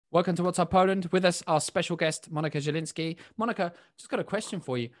Welcome to What's Up Poland. With us, our special guest, Monica Zielinski. Monica, just got a question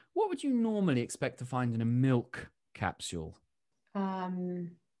for you. What would you normally expect to find in a milk capsule?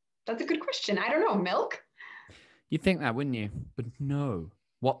 That's a good question. I don't know. Milk? You'd think that, wouldn't you? But no.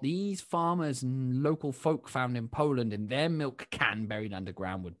 What these farmers and local folk found in Poland in their milk can buried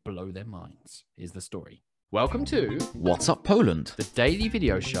underground would blow their minds. Here's the story. Welcome to What's Up Poland, the daily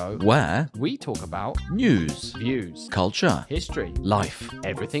video show where we talk about news, views, culture, history, life,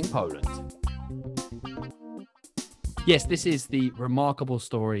 everything Poland. Yes, this is the remarkable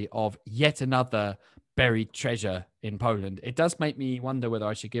story of yet another buried treasure in Poland. It does make me wonder whether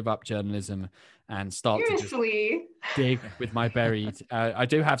I should give up journalism and start to just dig with my buried. I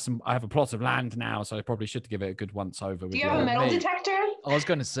have a plot of land now, so I probably should give it a good once over. Do you have a metal detector? I was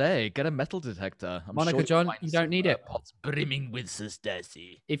going to say, get a metal detector. Monica, John, you don't need it. Pots brimming with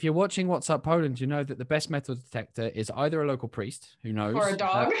sustacy. If you're watching What's Up Poland, you know that the best metal detector is either a local priest, who knows, or a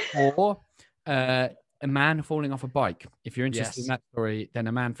dog, or a man falling off a bike. If you're interested in that story, then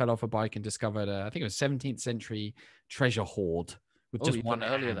a man fell off a bike and discovered I think it was 17th century treasure hoard with just one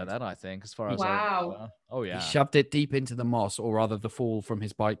earlier than that, I think, as far as wow. He shoved it deep into the moss, or rather the fall from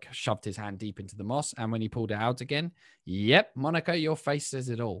his bike shoved his hand deep into the moss, and when he pulled it out again, yep, Monica, your face says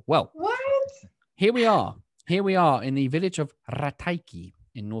it all. Well, what? Here we are in the village of Ratajki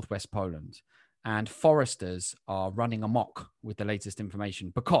in northwest Poland, and foresters are running amok with the latest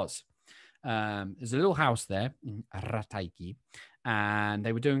information because there's a little house there in Ratajki, and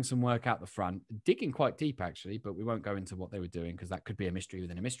they were doing some work out the front, digging quite deep actually, but we won't go into what they were doing because that could be a mystery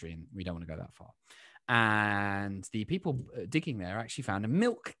within a mystery, and we don't want to go that far. And the people digging there actually found a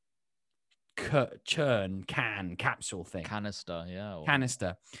milk capsule thing.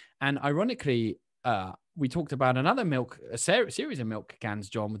 Canister. And ironically, we talked about a series of milk cans,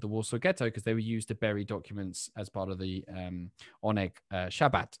 John, with the Warsaw Ghetto, because they were used to bury documents as part of the Oneg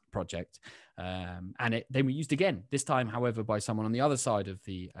Shabbat project. And they were used again, this time, however, by someone on the other side of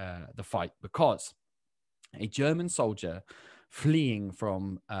the fight, because a German soldier fleeing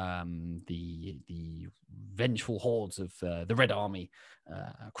from the vengeful hordes of the Red Army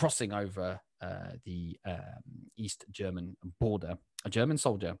crossing over the East German border, a German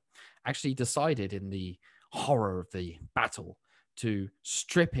soldier actually decided in the horror of the battle to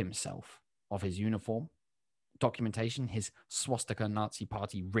strip himself of his uniform, documentation, his swastika Nazi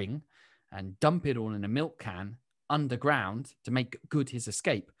party ring, and dump it all in a milk can underground to make good his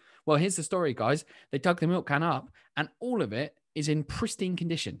escape. Well, here's the story, guys. They dug the milk can up, and all of it is in pristine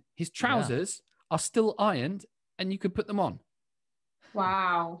condition. His trousers are still ironed, and you could put them on.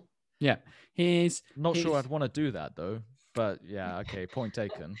 Wow. Yeah. Not sure I'd want to do that, though. But yeah, okay, point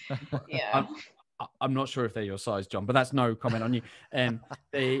taken. Yeah. I'm not sure if they're your size, John, but that's no comment on you.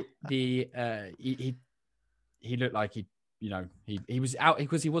 He looked like he was out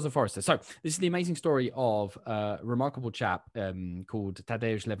because he was a forester. So this is the amazing story of a remarkable chap called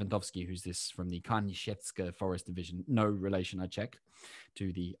Tadeusz Lewandowski, who's this from the Karniszewska Forest Division. No relation, I checked,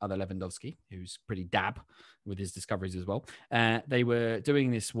 to the other Lewandowski, who's pretty dab with his discoveries as well. They were doing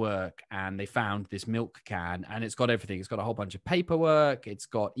this work and they found this milk can, and it's got everything. It's got a whole bunch of paperwork. It's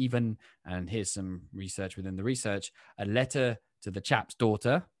got even, and here's some research within the research, a letter to the chap's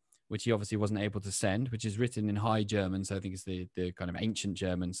daughter, which he obviously wasn't able to send, which is written in High German. So I think it's the kind of ancient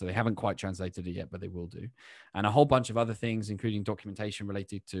German. So they haven't quite translated it yet, but they will do. And a whole bunch of other things, including documentation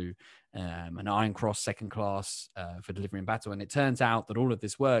related to an Iron Cross second class for delivery in battle. And it turns out that all of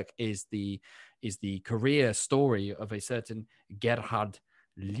this work is the career story of a certain Gerhard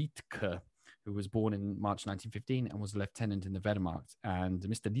Liedtke, who was born in March 1915 and was a lieutenant in the Wehrmacht. And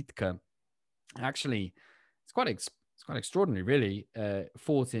Mr. Liedtke, actually, it's quite extraordinary, really.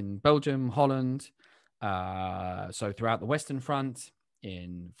 Fought in Belgium, Holland, so throughout the Western Front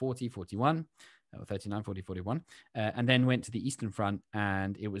in 40, 41, or 39, 40, 41, and then went to the Eastern Front,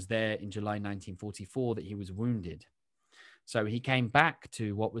 and it was there in July 1944 that he was wounded. So he came back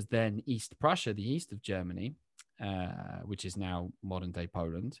to what was then East Prussia, the east of Germany, which is now modern-day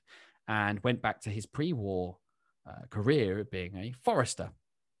Poland, and went back to his pre-war career being a forester.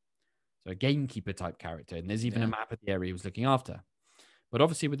 So a gamekeeper type character. And there's even a map of the area he was looking after. But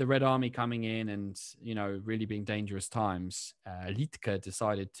obviously with the Red Army coming in and, really being dangerous times, Liedtke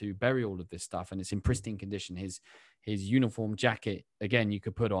decided to bury all of this stuff. And it's in pristine condition. His uniform jacket, again, you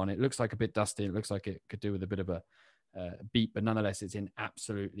could put on. It looks like a bit dusty. It looks like it could do with a bit of a beat, but nonetheless, it's in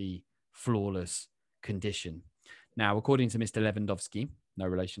absolutely flawless condition. Now, according to Mr. Lewandowski, no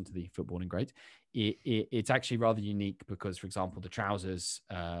relation to the footballing great, it's actually rather unique because, for example, the trousers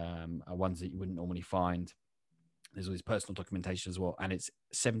are ones that you wouldn't normally find. There's all this personal documentation as well. And it's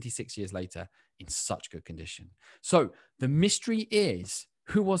 76 years later in such good condition. So the mystery is,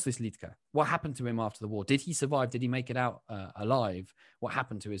 who was this Litka? What happened to him after the war? Did he survive? Did he make it out alive? What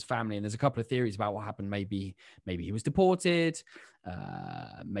happened to his family? And there's a couple of theories about what happened. Maybe he was deported.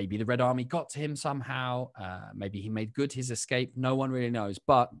 Maybe the Red Army got to him somehow. Maybe he made good his escape. No one really knows.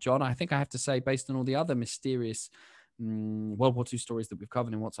 But John, I think I have to say, based on all the other mysterious World War II stories that we've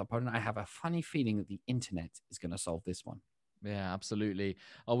covered in What's Up Poland, I have a funny feeling that the internet is going to solve this one. Yeah, absolutely.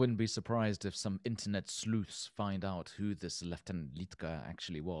 I wouldn't be surprised if some internet sleuths find out who this Lieutenant Litka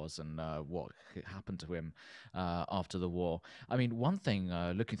actually was and what happened to him after the war. I mean, one thing,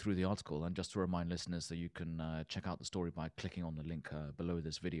 looking through the article, and just to remind listeners that you can check out the story by clicking on the link below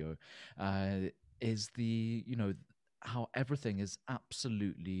this video, is how everything is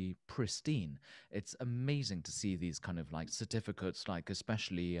absolutely pristine. It's amazing to see these kind of like certificates, like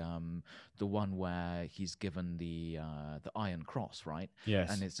especially the one where he's given the Iron Cross, right?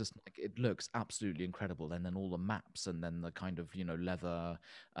 Yes. And it's just like, it looks absolutely incredible. And then all the maps, and then the kind of leather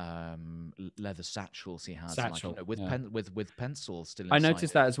satchels he has, Satchel, with pencils still inside. I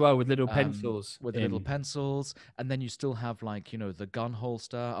noticed that as well, with little pencils. With the little pencils, and then you still have like the gun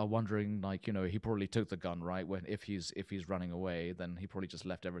holster. I'm wondering, like, he probably took the gun, right? When if he's running away, then he probably just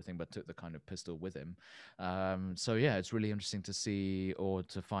left everything but took the kind of pistol with him. So yeah, it's really interesting to see, or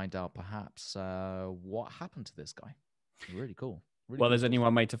to find out perhaps what happened to this guy. Really cool. Well, there's only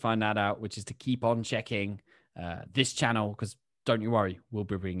one way to find that out, which is to keep on checking this channel, because don't you worry, we'll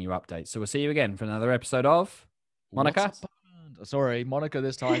be bringing you updates. So we'll see you again for another episode of Monica. Sorry, Monica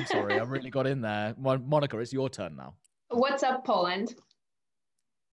this time. Sorry, I really got in there. Monica, it's your turn now. What's up, Poland?